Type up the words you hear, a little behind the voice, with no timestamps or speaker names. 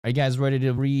Are you guys ready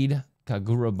to read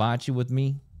Kagurabachi with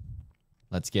me?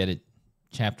 Let's get it.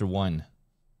 Chapter 1.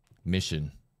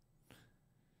 Mission.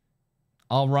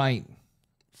 All right.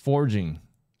 Forging,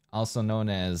 also known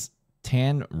as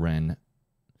Tanren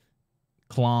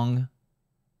Klong,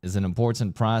 is an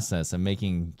important process in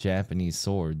making Japanese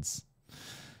swords.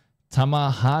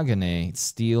 Tamahagane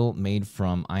steel made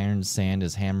from iron sand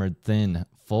is hammered thin,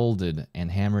 folded, and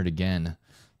hammered again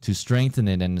to strengthen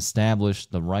it and establish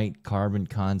the right carbon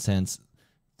contents.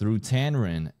 Through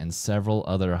tannerin and several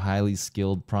other highly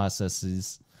skilled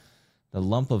processes, the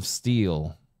lump of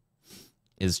steel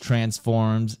is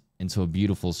transformed into a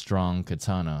beautiful, strong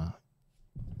katana.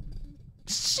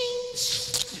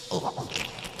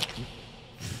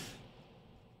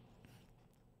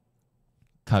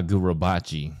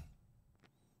 Kagurabachi.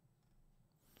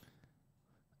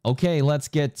 Okay, let's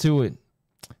get to it.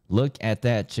 Look at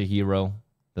that, Chihiro.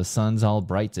 The sun's all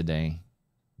bright today.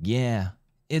 Yeah,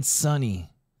 it's sunny.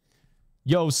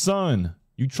 Yo, son,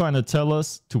 you trying to tell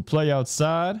us to play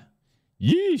outside?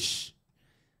 Yeesh.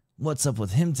 What's up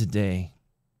with him today?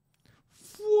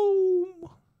 Whoom.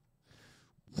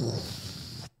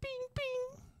 Bing,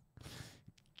 bing.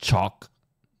 Chalk.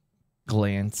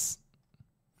 Glance.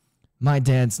 My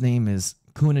dad's name is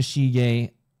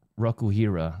Chihiro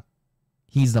Rokuhira.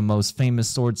 He's the most famous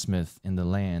swordsmith in the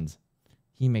land.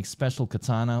 He makes special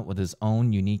katana with his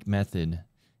own unique method.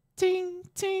 Ting,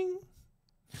 ting.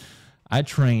 I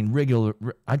train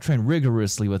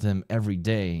rigorously with him every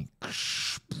day.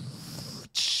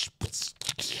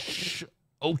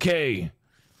 Okay.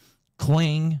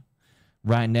 Cling.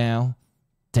 Right now,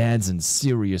 Dad's in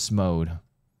serious mode.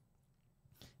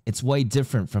 It's way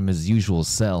different from his usual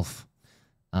self.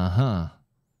 Uh-huh.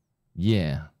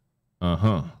 Yeah.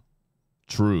 Uh-huh.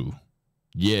 True.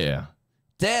 Yeah.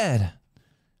 Dad!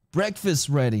 Breakfast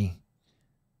ready.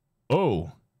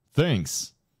 Oh,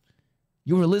 thanks.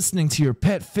 You were listening to your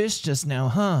pet fish just now,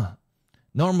 huh?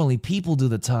 Normally people do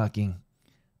the talking.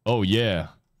 Oh, yeah.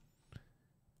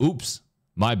 Oops.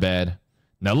 My bad.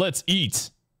 Now let's eat.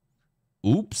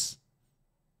 Oops.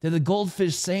 Did the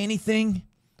goldfish say anything?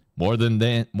 More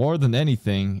than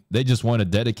anything, they just want to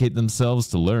dedicate themselves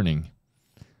to learning.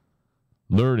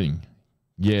 Learning.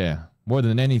 Yeah. More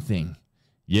than anything.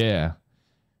 Yeah.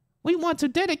 We want to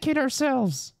dedicate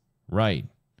ourselves. Right.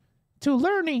 To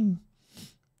learning.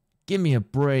 Give me a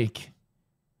break.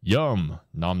 Yum.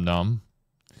 Nom nom.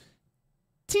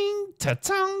 Ting ta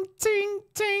tong ting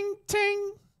ting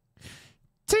ting.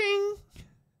 Ting.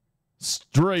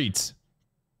 Straight.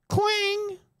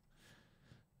 Cling.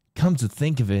 Come to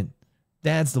think of it,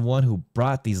 Dad's the one who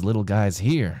brought these little guys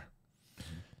here.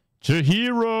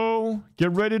 Chihiro,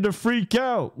 get ready to freak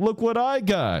out. Look what I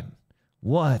got.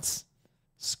 What?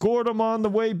 Scored them on the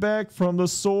way back from the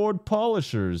sword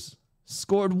polishers.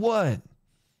 Scored what?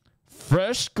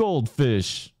 Fresh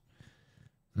goldfish.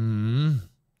 Why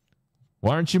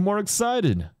aren't you more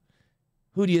excited?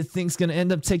 Who do you think's gonna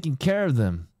end up taking care of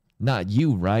them? Not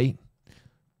you, right?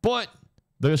 But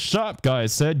the shop guy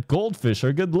said goldfish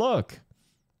are good luck.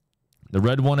 The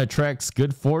red one attracts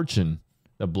good fortune.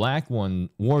 The black one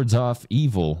wards off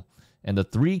evil. And the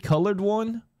 3-colored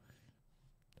one?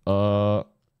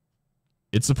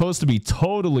 It's supposed to be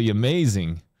totally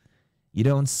amazing. You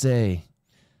don't say.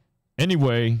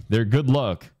 Anyway, they're good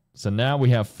luck. So now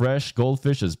we have fresh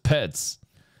goldfish as pets.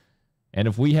 And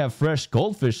if we have fresh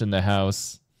goldfish in the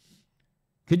house...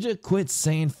 Could you quit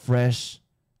saying fresh?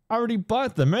 I already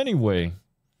bought them anyway.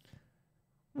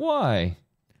 Why?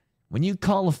 When you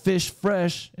call a fish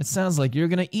fresh, it sounds like you're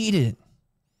gonna eat it.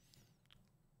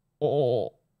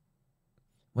 Oh.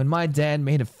 When my dad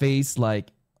made a face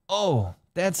like, oh,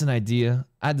 that's an idea,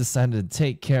 I decided to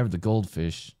take care of the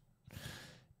goldfish.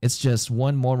 It's just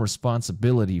one more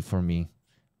responsibility for me.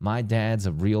 My dad's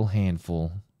a real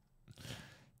handful.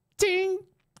 Ding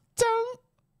dong.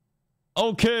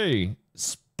 Okay.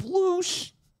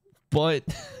 Sploosh. But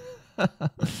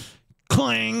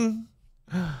clang.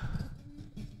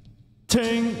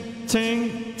 Ting,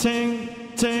 ting, ting,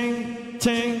 ting,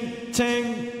 ting,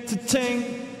 ting,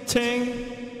 ting, ting.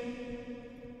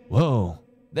 Whoa,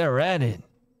 they're at it.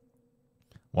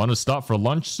 Want to stop for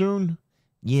lunch soon?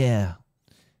 Yeah.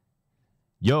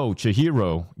 Yo,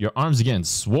 Chihiro, your arms getting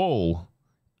swole.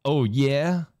 Oh,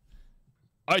 yeah?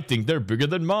 I think they're bigger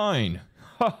than mine.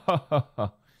 Ha ha ha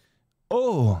ha.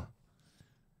 Oh.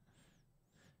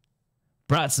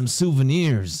 Brought some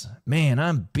souvenirs. Man,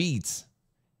 I'm beat.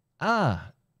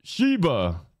 Ah.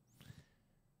 Shiba.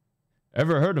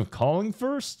 Ever heard of calling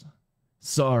first?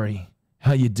 Sorry.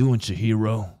 How you doing,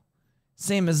 Chihiro?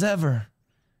 Same as ever.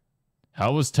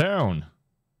 How was town?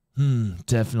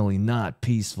 Definitely not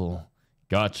peaceful.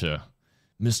 Gotcha.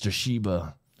 Mr.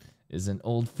 Shiba is an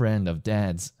old friend of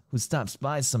Dad's who stops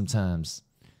by sometimes.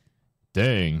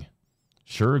 Dang.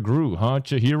 Sure grew, huh,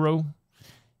 Chihiro?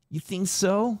 You think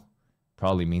so?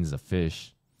 Probably means a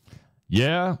fish.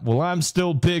 Yeah, well, I'm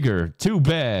still bigger. Too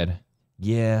bad.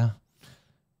 Yeah.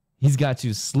 He's got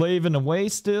you slaving away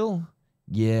still?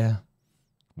 Yeah.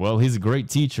 Well, he's a great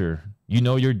teacher. You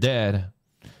know your dad.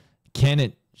 Can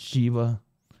it, Shiba?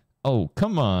 Oh,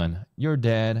 come on. Your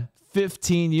dad,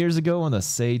 15 years ago in the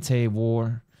Seitei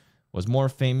War, was more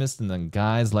famous than the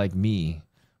guys like me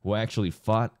who actually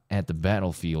fought at the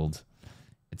battlefield.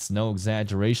 It's no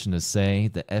exaggeration to say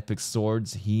the epic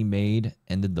swords he made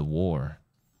ended the war.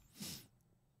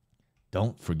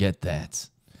 Don't forget that.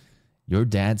 Your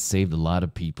dad saved a lot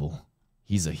of people.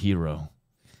 He's a hero.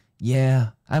 Yeah,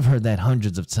 I've heard that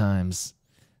hundreds of times.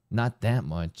 Not that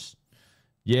much.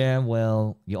 Yeah,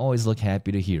 well, you always look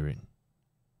happy to hear it.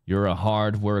 You're a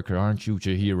hard worker, aren't you,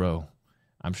 Chihiro?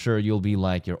 I'm sure you'll be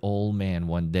like your old man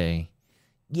one day.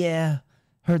 Yeah,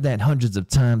 heard that hundreds of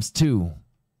times too.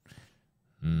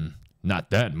 Not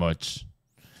that much.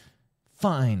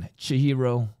 Fine,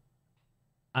 Chihiro.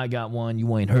 I got one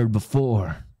you ain't heard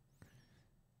before.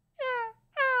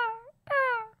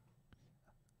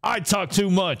 I talk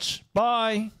too much.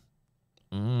 Bye.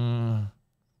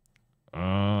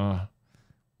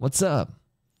 What's up?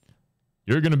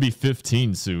 You're gonna be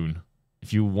 15 soon.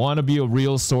 If you want to be a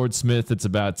real swordsmith, it's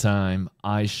about time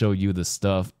I show you the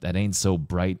stuff that ain't so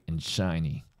bright and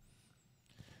shiny.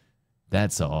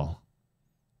 That's all.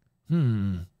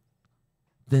 Then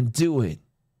do it.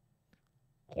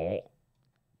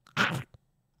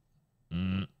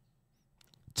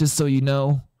 Just so you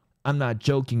know, I'm not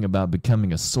joking about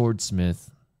becoming a swordsmith.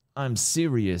 I'm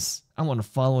serious. I want to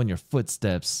follow in your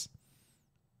footsteps.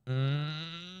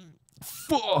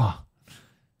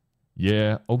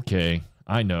 Yeah, okay.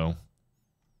 I know.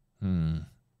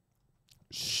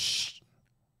 Shh.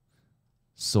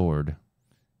 Sword.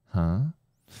 Huh?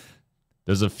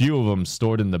 There's a few of them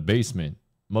stored in the basement.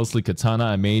 Mostly katana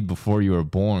I made before you were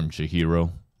born,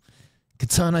 Chihiro.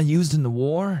 Katana used in the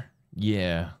war?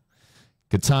 Yeah.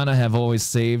 Katana have always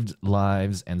saved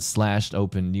lives and slashed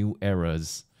open new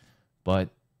eras. But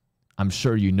I'm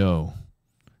sure you know,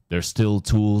 they're still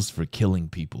tools for killing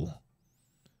people.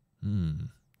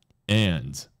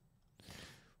 And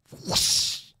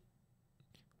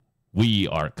we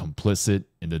are complicit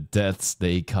in the deaths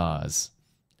they cause.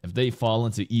 If they fall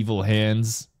into evil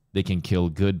hands, they can kill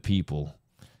good people.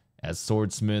 As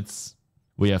swordsmiths,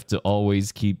 we have to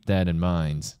always keep that in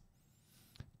mind.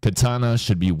 Katana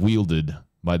should be wielded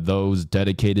by those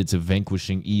dedicated to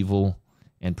vanquishing evil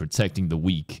and protecting the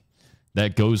weak.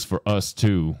 That goes for us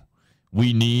too.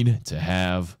 We need to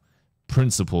have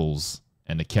principles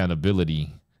and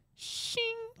accountability. Shing.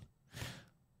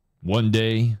 One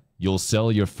day, you'll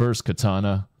sell your first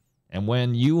katana, and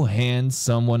when you hand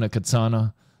someone a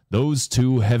katana, those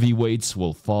two heavyweights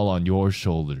will fall on your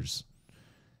shoulders.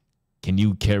 Can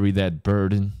you carry that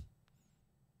burden?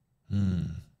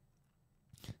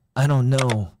 I don't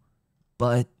know,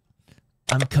 but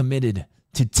I'm committed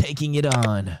to taking it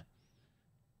on.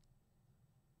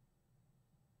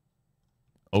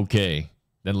 Okay,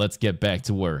 then let's get back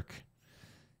to work.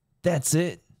 That's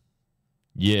it?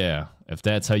 Yeah, if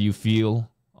that's how you feel,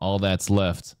 all that's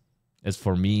left is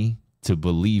for me to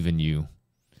believe in you.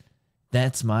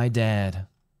 That's my dad.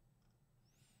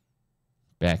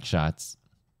 Back shots.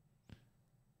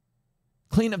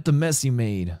 Clean up the mess you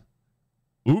made.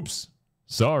 Oops,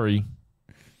 sorry.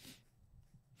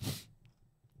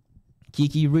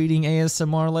 Kiki reading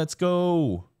ASMR, let's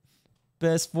go.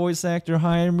 Best voice actor,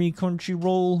 hire me,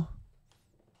 Crunchyroll.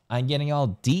 I'm getting all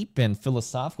deep and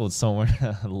philosophical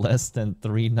somewhere. Less than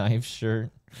 3 knife shirt.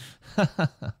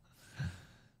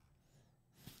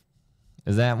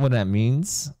 Is that what that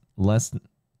means? Less than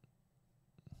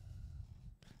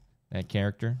that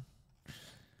character?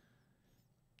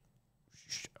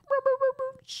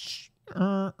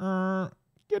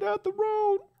 Get out the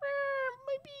road.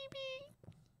 My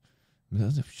baby.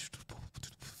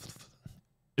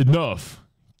 Enough.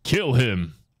 Kill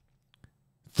him.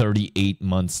 38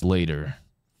 months later.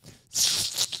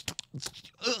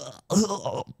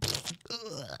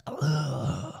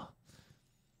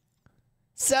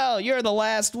 So, you're the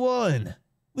last one.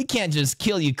 We can't just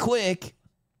kill you quick.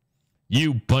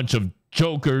 You bunch of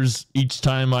jokers. Each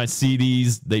time I see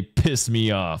these, they piss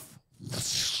me off.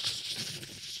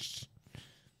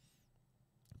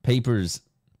 Papers.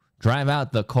 Drive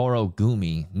out the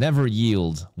Korogumi. Never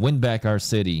yield. Win back our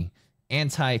city.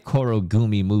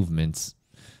 Anti-Korogumi movements.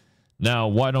 Now,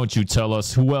 why don't you tell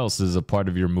us who else is a part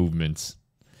of your movement?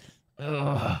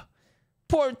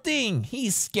 Poor thing,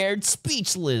 he's scared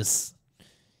speechless.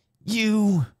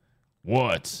 You...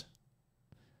 What?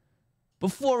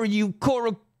 Before you,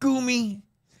 Korogumi,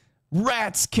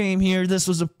 rats came here. This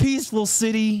was a peaceful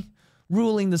city,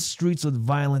 ruling the streets with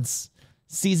violence,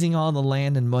 seizing all the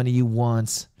land and money you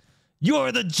want.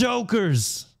 You're the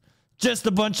jokers! Just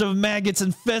a bunch of maggots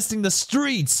infesting the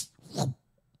streets!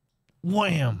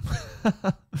 Wham!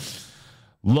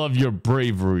 Love your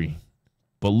bravery.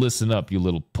 But listen up, you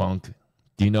little punk.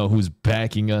 Do you know who's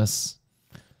backing us?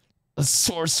 A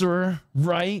sorcerer,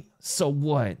 right? So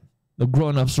what? The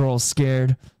grown-ups are all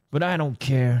scared, but I don't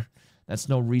care. That's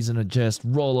no reason to just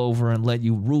roll over and let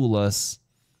you rule us.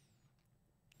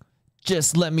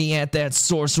 Just let me at that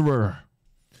sorcerer.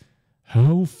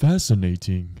 How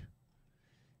fascinating.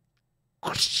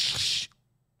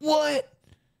 What?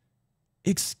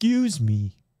 Excuse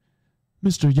me,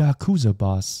 Mr. Yakuza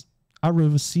boss. I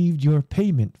received your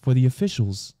payment for the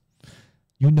officials.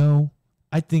 You know,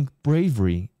 I think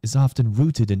bravery is often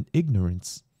rooted in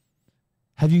ignorance.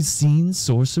 Have you seen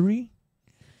sorcery?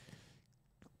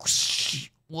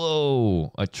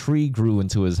 Whoa, a tree grew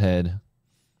into his head.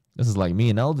 This is like me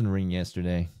in Elden Ring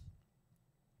yesterday.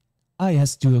 I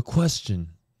asked you a question.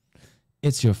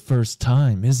 It's your first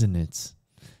time, isn't it?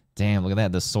 Damn, look at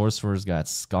that. The sorcerer's got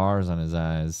scars on his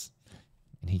eyes.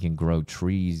 And he can grow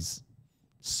trees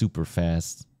super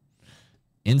fast.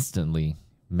 Instantly,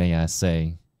 may I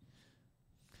say.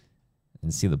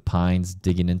 And see the pines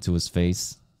digging into his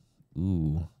face.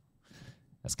 Ooh.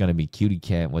 That's gonna be Cutie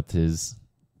Cat with his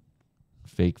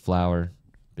fake flower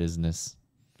business.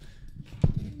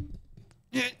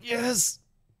 Yes.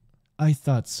 I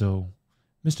thought so.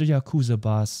 Mr. Yakuza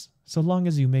boss, so long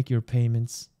as you make your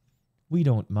payments, we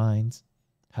don't mind.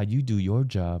 How you do your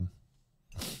job.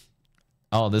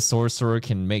 Oh, this sorcerer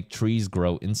can make trees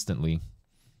grow instantly.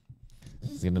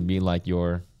 It's gonna be like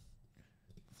your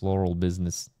floral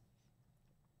business.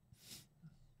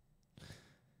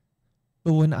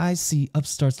 But when I see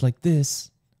upstarts like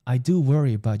this, I do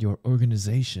worry about your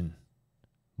organization.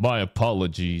 My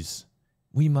apologies.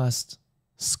 We must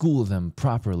school them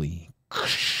properly.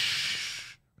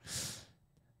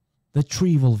 The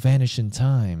tree will vanish in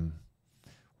time.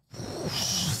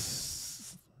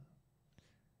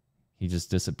 He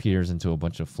just disappears into a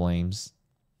bunch of flames.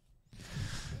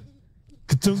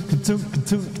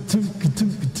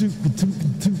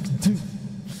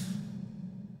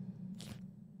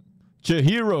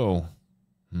 Chihiro.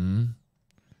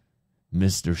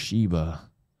 Mr. Shiba.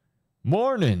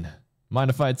 Morning. Mind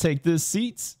if I take this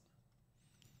seat?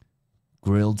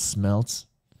 Grilled smelts.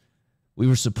 We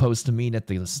were supposed to meet at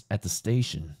the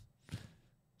station.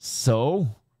 So?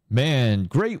 Man,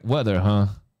 great weather, huh?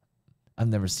 I've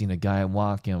never seen a guy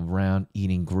walking around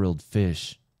eating grilled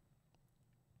fish.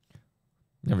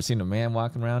 Never seen a man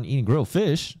walking around eating grilled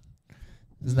fish?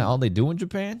 Isn't that all they do in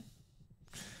Japan?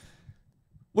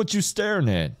 What you staring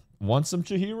at? Want some,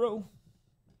 Chihiro?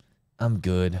 I'm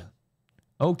good.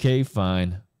 Okay,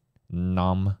 fine.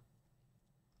 Nom.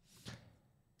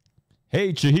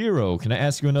 Hey, Chihiro, can I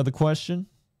ask you another question?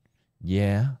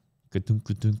 Yeah.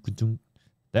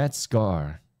 That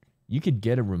scar, you could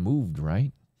get it removed,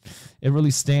 right? It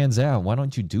really stands out. Why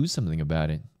don't you do something about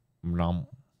it? Nom.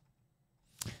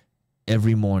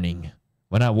 Every morning,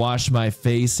 when I wash my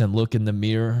face and look in the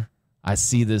mirror, I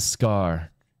see this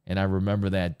scar, and I remember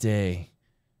that day.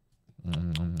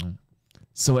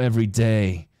 So every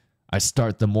day, I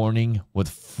start the morning with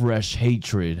fresh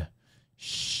hatred.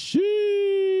 Shee.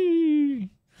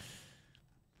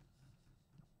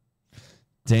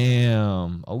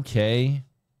 Damn. Okay.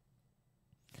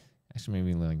 Actually,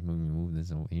 maybe like move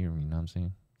this over here. You know what I'm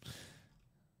saying?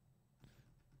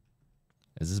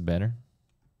 Is this better?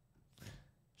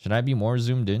 Should I be more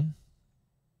zoomed in?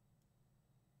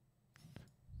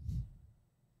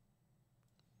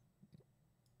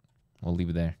 We'll leave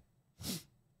it there.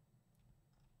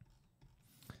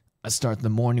 I start the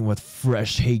morning with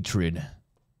fresh hatred.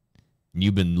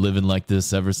 You've been living like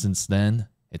this ever since then?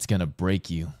 It's gonna break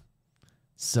you.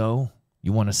 So,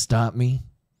 you want to stop me?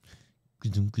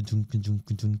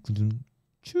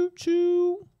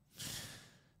 Choo-choo.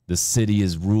 The city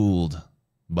is ruled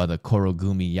by the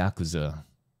Korogumi Yakuza.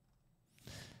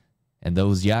 And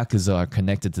those Yakuza are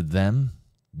connected to them?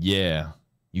 Yeah.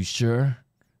 You sure?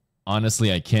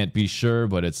 Honestly, I can't be sure,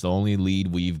 but it's the only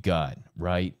lead we've got,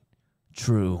 right?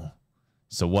 True.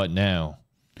 So what now?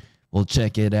 We'll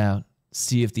check it out.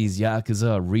 See if these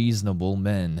Yakuza are reasonable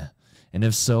men. And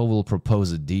if so, we'll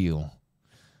propose a deal.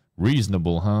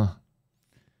 Reasonable, huh?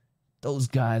 Those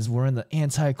guys were in the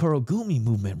anti-Korogumi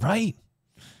movement, right?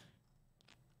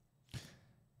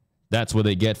 That's what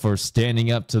they get for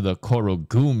standing up to the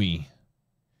Korogumi.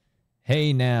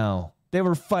 Hey now, they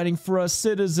were fighting for us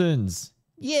citizens.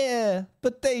 Yeah,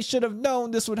 but they should have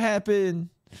known this would happen.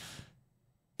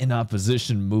 An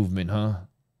opposition movement, huh?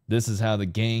 This is how the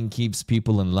gang keeps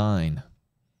people in line.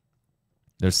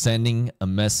 They're sending a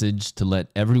message to let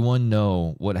everyone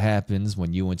know what happens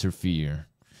when you interfere.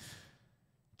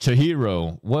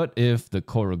 Chihiro, what if the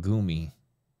Korogumi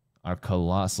are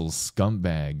colossal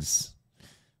scumbags?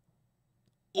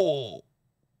 Oh.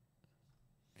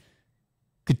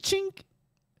 Ka-chink.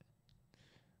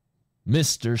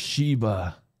 Mr.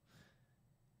 Shiba.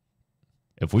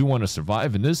 If we want to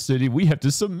survive in this city, we have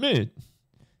to submit.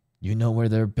 You know where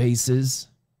their base is?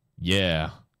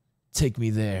 Yeah. Take me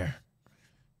there.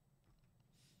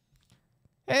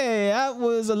 Hey, that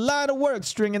was a lot of work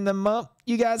stringing them up.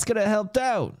 You guys could have helped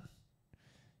out.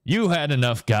 You had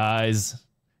enough, guys.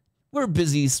 We're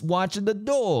busy watching the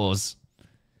doors.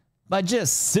 By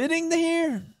just sitting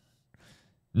there?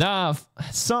 Nah, if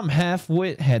some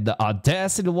half-wit had the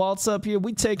audacity to waltz up here,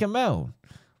 we'd take him out.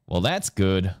 Well, that's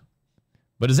good.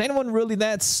 But is anyone really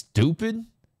that stupid?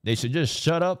 They should just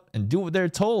shut up and do what they're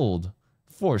told.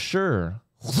 For sure.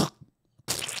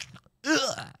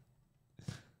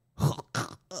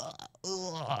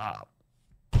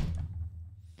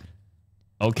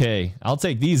 Okay, I'll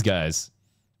take these guys.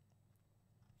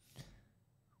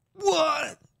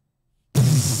 What?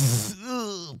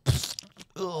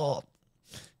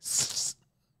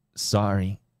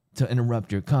 Sorry to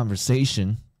interrupt your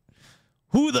conversation.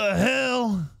 Who the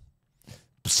hell?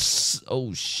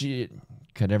 Oh shit.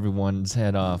 Cut everyone's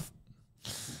head off.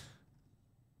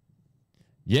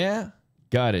 Yeah,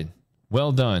 got it.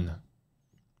 Well done.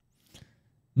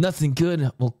 Nothing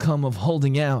good will come of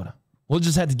holding out. We'll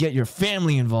just have to get your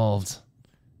family involved.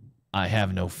 I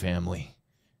have no family.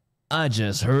 I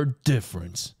just heard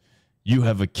different. You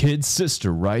have a kid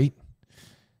sister, right?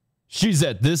 She's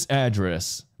at this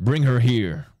address. Bring her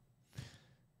here.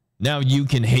 Now you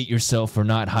can hate yourself for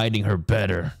not hiding her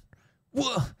better.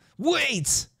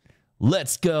 Wait!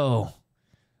 Let's go.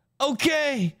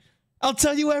 Okay, I'll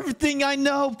tell you everything I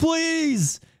know,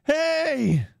 please.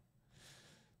 Hey!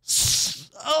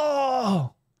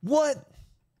 Oh! What?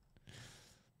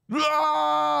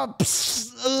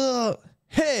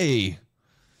 Hey!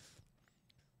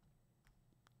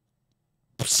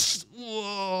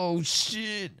 Whoa,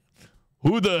 shit.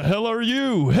 Who the hell are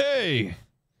you? Hey!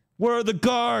 Where are the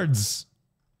guards?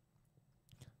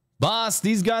 Boss,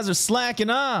 these guys are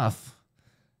slacking off.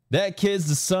 That kid's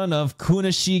the son of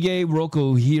Chihiro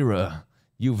Rokuhira.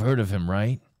 You've heard of him,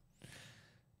 right?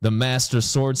 The master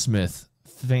swordsmith,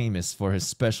 famous for his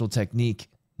special technique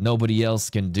nobody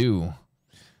else can do.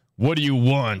 What do you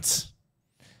want?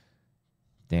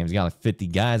 Damn, he's got like 50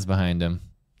 guys behind him.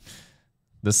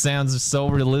 The sounds are so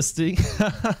realistic.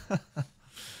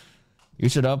 You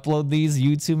should upload these to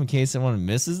YouTube in case anyone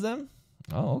misses them?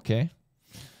 Oh, okay.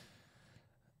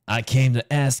 I came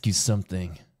to ask you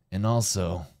something. And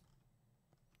also,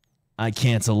 I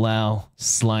can't allow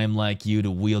slime like you to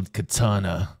wield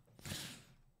katana.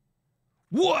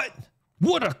 What?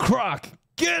 What a crock!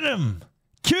 Get him!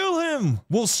 Kill him!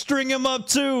 We'll string him up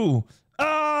too!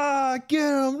 Ah! Get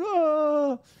him!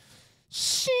 Ah!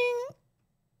 Shing!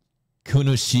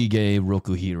 Kunoshige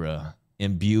Rokuhira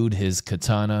imbued his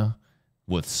katana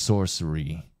with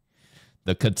sorcery.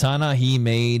 The katana he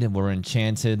made were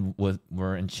enchanted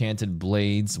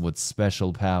blades with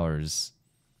special powers.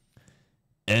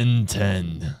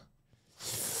 Enchanted.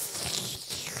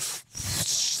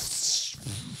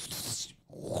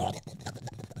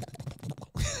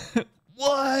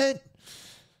 What?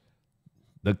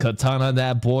 The katana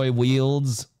that boy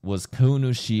wields was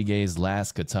Kunoshige's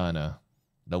last katana,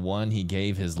 the one he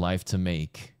gave his life to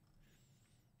make.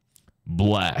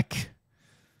 Black.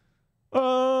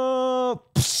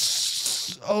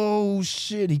 Oh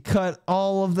shit, he cut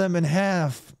all of them in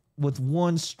half with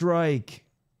one strike.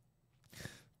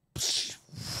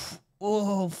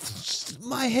 Oh,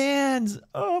 my hands.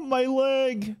 Oh, my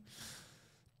leg.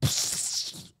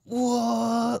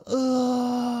 What?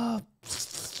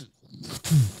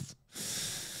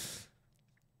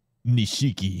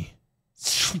 Nishiki.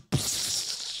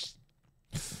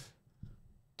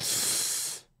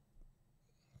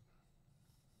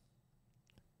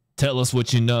 Tell us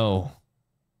what you know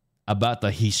about the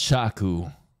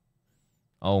Hishaku.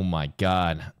 Oh my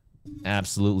god.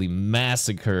 Absolutely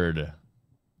massacred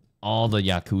all the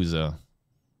Yakuza.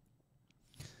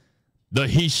 The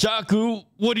Hishaku?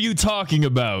 What are you talking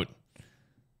about?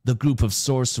 The group of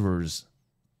sorcerers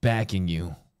backing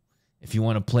you. If you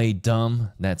want to play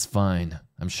dumb, that's fine.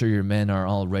 I'm sure your men are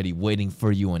already waiting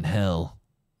for you in hell.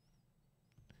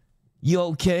 You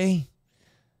okay?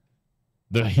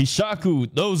 The Hishaku,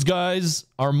 those guys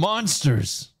are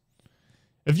monsters.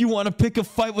 If you want to pick a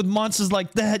fight with monsters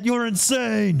like that, you're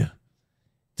insane.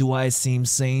 Do I seem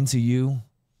sane to you?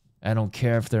 I don't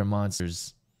care if they're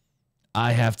monsters.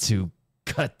 I have to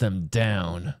cut them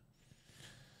down.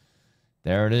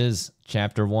 There it is.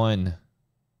 Chapter 1.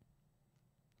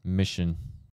 Mission.